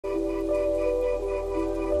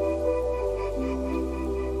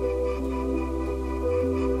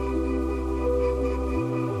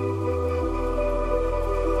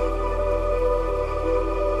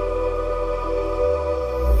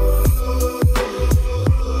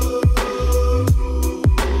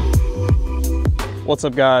What's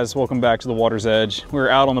up, guys? Welcome back to the Water's Edge. We're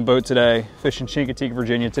out on the boat today, fishing Chincoteague,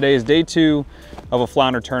 Virginia. Today is day 2 of a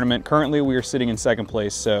flounder tournament. Currently, we are sitting in 2nd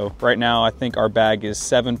place. So right now, I think our bag is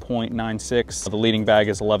 7.96. The leading bag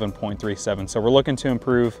is 11.37. So we're looking to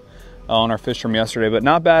improve on our fish from yesterday, but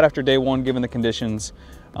not bad after day 1, given the conditions.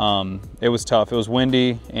 It was tough. It was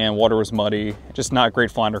windy and water was muddy. Just not great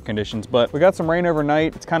flounder conditions, but we got some rain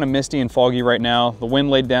overnight. It's kind of misty and foggy right now. The wind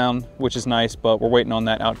laid down, which is nice, but we're waiting on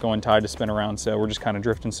that outgoing tide to spin around. So we're just kind of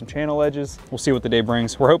drifting some channel edges. We'll see what the day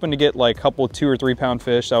brings. We're hoping to get like a couple 2 or 3 pound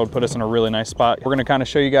fish. That would put us in a really nice spot. We're going to kind of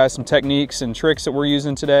show you guys some techniques and tricks that we're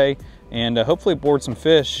using today, and hopefully board some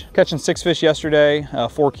fish. Catching 6 fish yesterday,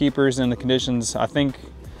 4 keepers, and the conditions, I think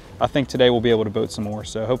today we'll be able to boat some more.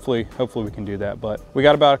 So hopefully we can do that. But we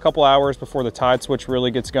got about a couple hours before the tide switch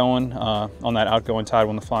really gets going on that outgoing tide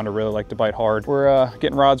when the flounder really like to bite hard. We're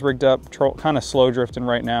getting rods rigged up, kind of slow drifting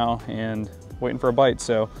right now and waiting for a bite.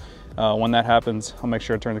 So when that happens, I'll make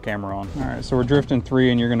sure to turn the camera on. All right, so we're drifting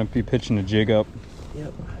 3 and you're gonna be pitching a jig up.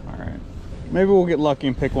 Yep. All right, maybe we'll get lucky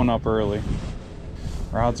and pick one up early.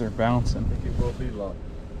 Rods are bouncing. I think it will be luck.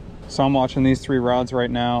 So I'm watching these 3 rods right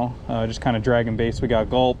now, just kind of dragging baits. We got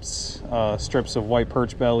gulps, strips of white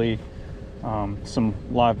perch belly, some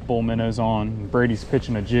live bull minnows on. Brady's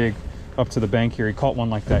pitching a jig up to the bank here. He caught one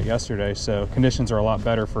like that yesterday, so conditions are a lot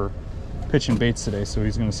better for pitching baits today. So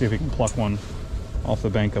he's gonna see if he can pluck one off the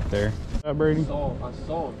bank up there. Yeah, Brady? I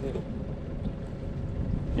saw him hit it.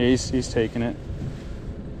 Yeah, he's taking it.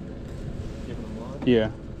 Giving him line?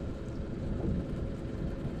 Yeah.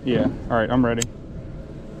 Yeah, all right, I'm ready.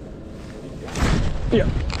 Yeah,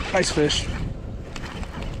 nice fish.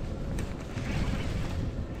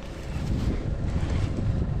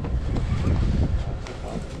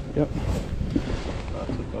 Yep.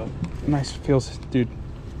 Nice feels, dude.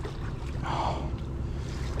 Oh.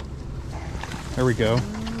 There we go.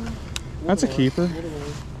 That's a keeper.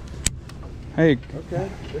 Hey. Okay.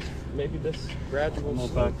 Maybe this gradual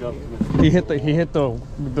back up. He hit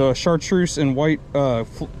the chartreuse and white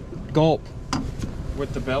gulp.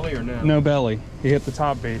 With the belly or no? No belly. He hit the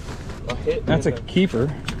top bait. A hit? That's a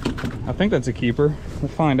keeper. I think that's a keeper. We'll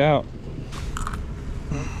find out.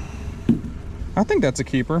 I think that's a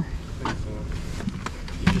keeper. I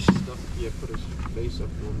think so. You just put his face up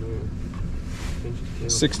on there.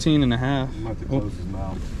 16 and a half. You have to close his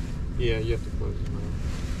mouth. Yeah, you have to close his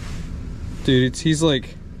mouth. Dude, he's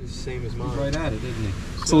like... He's the same as mine. He's right at it, isn't he?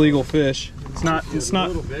 It's a legal fish. It's not... A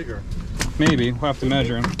little bigger. Maybe. We'll have to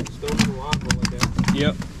measure him. Still a lot like that.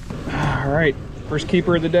 Yep. All right. First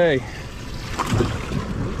keeper of the day.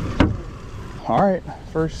 All right.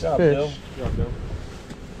 First fish. Good job, Bill.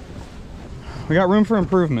 We got room for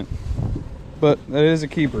improvement, but that is a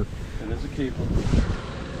keeper. It is a keeper.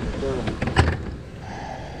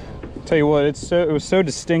 Tell you what, it was so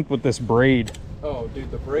distinct with this braid. Oh, dude,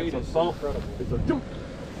 the braid is so incredible. It's a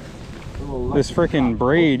this freaking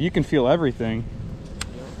braid, you can feel everything.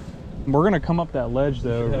 We're gonna come up that ledge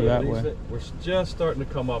though, over that way. We're just starting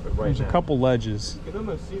to come up it right now. There's a couple ledges. You can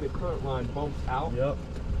almost see the current line bumps out. Yep.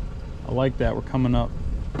 I like that. We're coming up.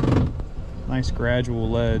 Nice gradual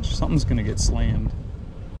ledge. Something's gonna get slammed.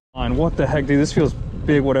 What the heck, dude? This feels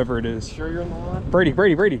big, whatever it is. Sure you're in the line? Brady.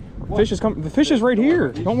 What? Fish is coming. The fish is right here.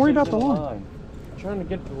 Don't worry about the line. I'm trying to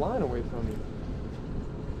get the line away from you.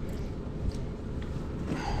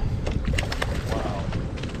 Wow.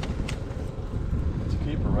 It's a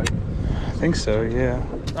keeper, right? I think so, yeah.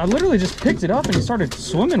 I literally just picked it up and he started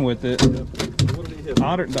swimming with it. What did he hit?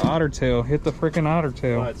 The otter tail. Hit the freaking otter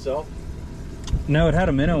tail. By itself? No, it had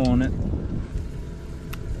a minnow on it.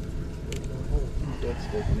 That's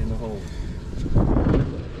sticking in the hole.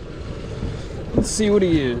 Let's see what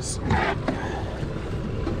he is.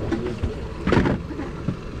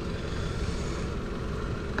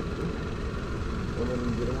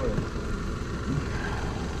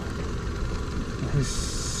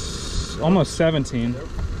 He's almost 17.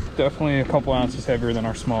 Definitely a couple ounces heavier than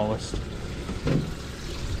our smallest.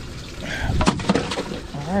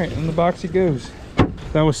 All right, in the box he goes.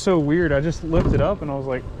 That was so weird. I just lifted up and I was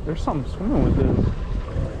like, there's something swimming with this.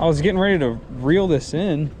 I was getting ready to reel this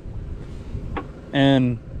in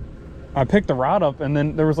and I picked the rod up and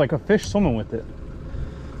then there was like a fish swimming with it.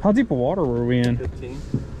 How deep of water were we in? 15.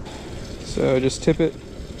 So just tip it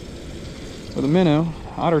with a minnow,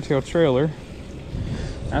 otter tail trailer.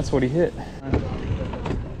 That's what he hit.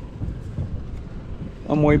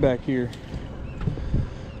 I'm way back here.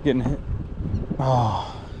 Getting hit.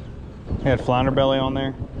 Oh, he had flounder belly on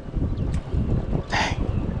there. Dang.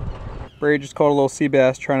 Brady just caught a little sea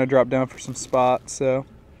bass trying to drop down for some spots. So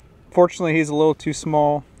fortunately he's a little too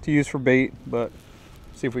small to use for bait, but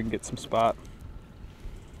see if we can get some spot.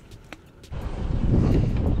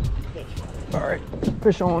 All right,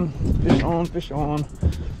 fish on, fish on, fish on.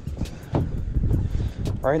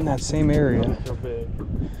 Right in that same area.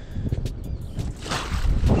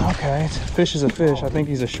 Okay, fish is a fish. I think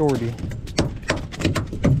he's a shorty.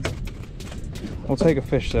 We'll take a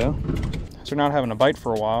fish though. So we're not having a bite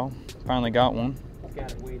for a while. Finally got one.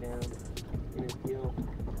 Got it way down in his gill.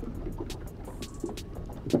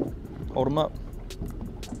 Hold him up.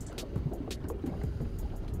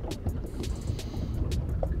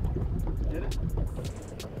 Get it?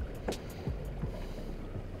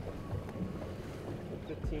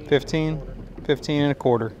 15 and a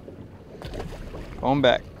quarter. Going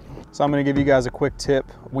back. So I'm gonna give you guys a quick tip.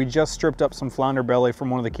 We just stripped up some flounder belly from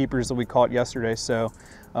one of the keepers that we caught yesterday. So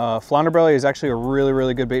flounder belly is actually a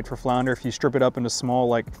really good bait for flounder. If you strip it up into small,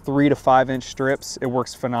 like 3 to 5 inch strips, it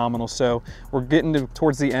works phenomenal. So we're getting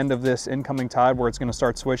towards the end of this incoming tide where it's gonna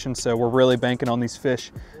start switching. So we're really banking on these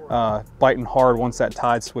fish biting hard once that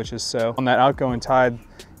tide switches. So on that outgoing tide,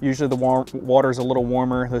 usually the water's a little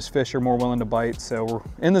warmer. Those fish are more willing to bite. So we're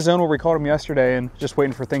in the zone where we caught them yesterday and just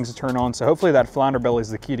waiting for things to turn on. So hopefully that flounder belly is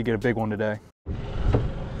the key to get a big one today.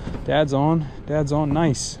 Dad's on,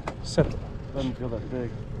 nice. Doesn't feel that big.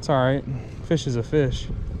 It's all right, fish is a fish.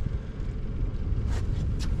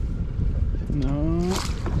 No,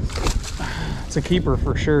 it's a keeper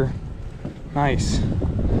for sure. Nice.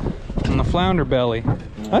 And the flounder belly.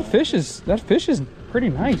 That fish is pretty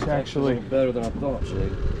nice actually. Better than I thought,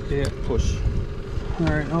 Shane. Yeah, push. All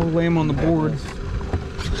right, I'll lay him on the board.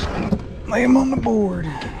 Lay him on the board.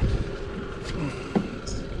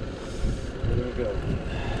 There we go.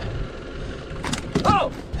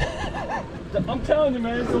 Oh! I'm telling you,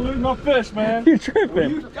 man, it's gonna lose my fish, man. You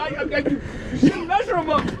tripping? You shouldn't measure them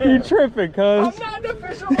up there. You tripping, cuz? I'm not, the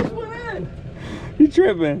fish almost went in. You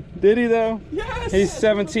tripping? Did he though? Yes. He's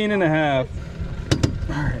 17 and a half.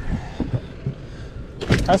 All right.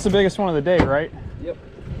 That's the biggest one of the day, right? Yep.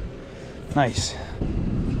 Nice.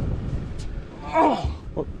 Oh!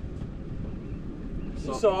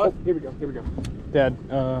 You saw it? Here we go, Dad,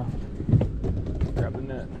 grab the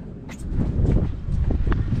net.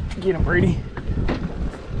 Get him, Brady.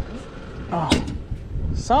 Oh,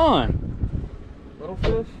 son. Little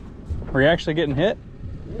fish? Were you actually getting hit?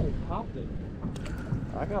 Yeah, he popped it.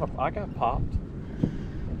 I got popped.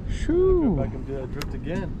 Shoo. If I can do that drift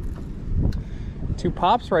again. 2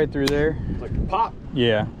 pops right through there. It's like pop.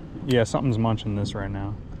 Yeah, something's munching this right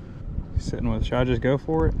now. Sitting with, should I just go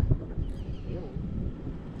for it?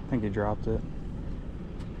 I think he dropped it.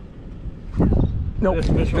 Nope.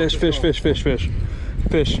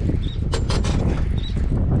 Fish.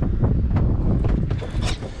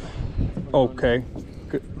 Okay.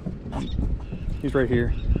 Good. He's right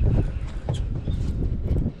here.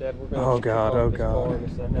 Dad, we're Oh God, oh God.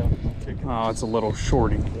 Oh, it's a little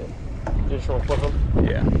shorty. Just short flip him?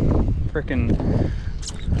 Yeah. Frickin'.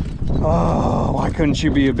 Oh, why couldn't you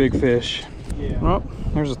be a big fish? Yeah. Oh,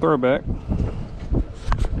 there's a throwback.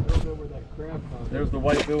 There's the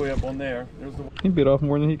white buoy up on there. He bit off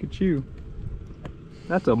more than he could chew.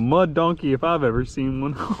 That's a mud donkey if I've ever seen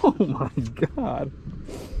one. Oh my God.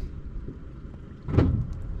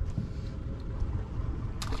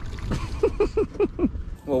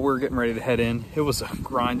 Well, we're getting ready to head in. It was a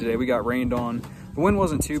grind today. We got rained on. The wind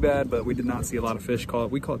wasn't too bad, but we did not see a lot of fish caught.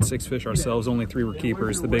 We caught 6 fish ourselves, only 3 were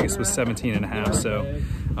keepers. The biggest was 17 and a half, so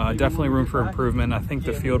definitely room for improvement. I think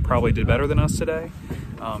the field probably did better than us today.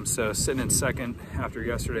 So sitting in second after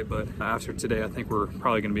yesterday, but after today, I think we're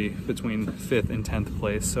probably gonna be between 5th and 10th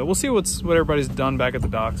place. So we'll see what everybody's done back at the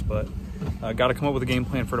docks, but got to come up with a game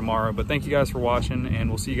plan for tomorrow. But thank you guys for watching, and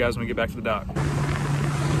we'll see you guys when we get back to the dock.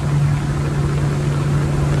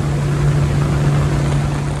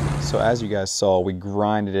 So as you guys saw, we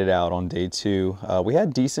grinded it out on day 2. We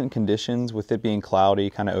had decent conditions with it being cloudy,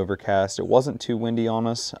 kind of overcast. It wasn't too windy on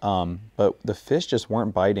us, but the fish just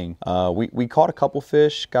weren't biting. We caught a couple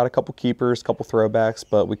fish, got a couple keepers, couple throwbacks,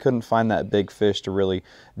 but we couldn't find that big fish to really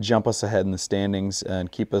jump us ahead in the standings and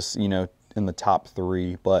keep us, you know, in the top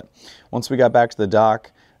 3. But once we got back to the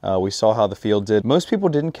dock, we saw how the field did. Most people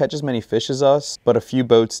didn't catch as many fish as us, but a few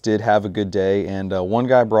boats did have a good day, and one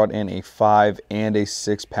guy brought in a 5 and a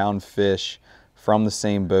 6 pound fish from the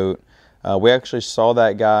same boat. We actually saw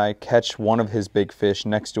that guy catch one of his big fish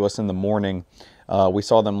next to us in the morning. We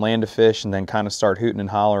saw them land a fish and then kind of start hooting and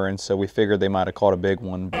hollering, so we figured they might have caught a big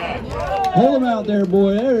one. Hold him out there,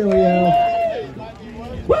 boy. There we go.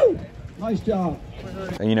 Woo! Nice job.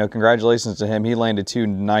 And, you know, congratulations to him. He landed 2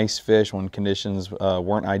 nice fish when conditions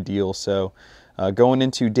weren't ideal. So going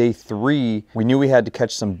into day 3, we knew we had to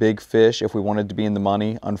catch some big fish if we wanted to be in the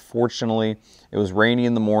money. Unfortunately, it was rainy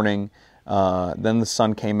in the morning. Then the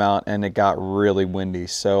sun came out and it got really windy.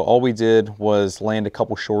 So all we did was land a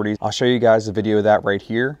couple shorties. I'll show you guys a video of that right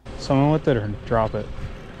here. Someone with it or drop it.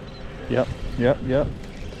 Yep, yep, yep.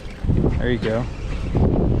 There you go.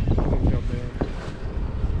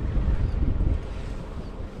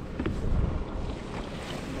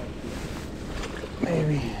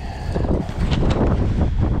 Maybe.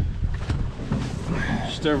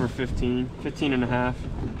 Just over 15, 15 and a half.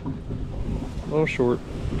 A little short.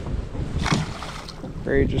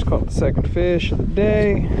 Ray just caught the second fish of the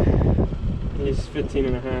day. He's 15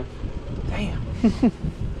 and a half. Damn.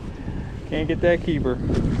 Can't get that keeper.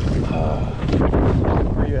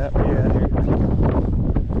 Where you at? Where you at here?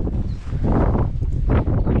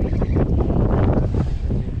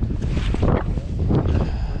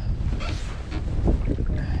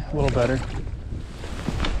 A little better.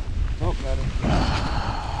 Oh, better.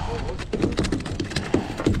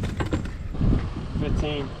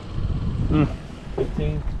 15.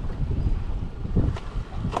 15.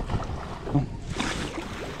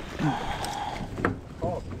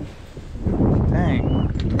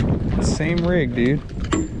 Dang. Same rig, dude.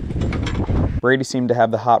 Brady seemed to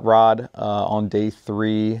have the hot rod on day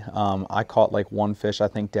 3. I caught like 1 fish. I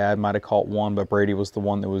think Dad might have caught 1, but Brady was the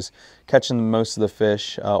one that was catching most of the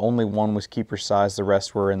fish. Only 1 was keeper size. The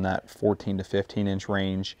rest were in that 14 to 15 inch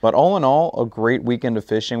range. But all in all, a great weekend of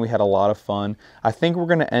fishing. We had a lot of fun. I think we're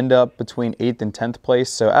going to end up between 8th and 10th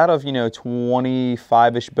place. So out of,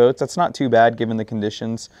 25-ish boats, that's not too bad given the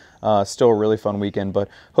conditions. Still a really fun weekend, but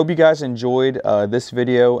hope you guys enjoyed this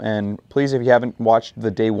video, and please, if you haven't watched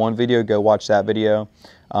the day 1 video, go watch that video.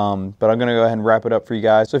 But I'm gonna go ahead and wrap it up for you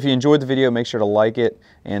guys. So if you enjoyed the video, make sure to like it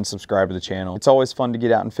and subscribe to the channel. It's always fun to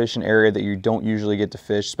get out and fish an area that you don't usually get to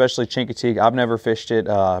fish, especially Chincoteague. I've never fished it.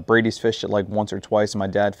 Brady's fished it like once or twice, and my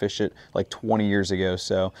dad fished it like 20 years ago.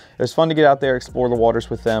 So it was fun to get out there, explore the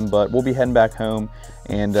waters with them, but we'll be heading back home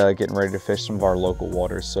and getting ready to fish some of our local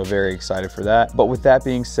waters. So very excited for that. But with that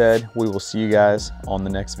being said, we will see you guys on the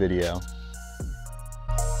next video.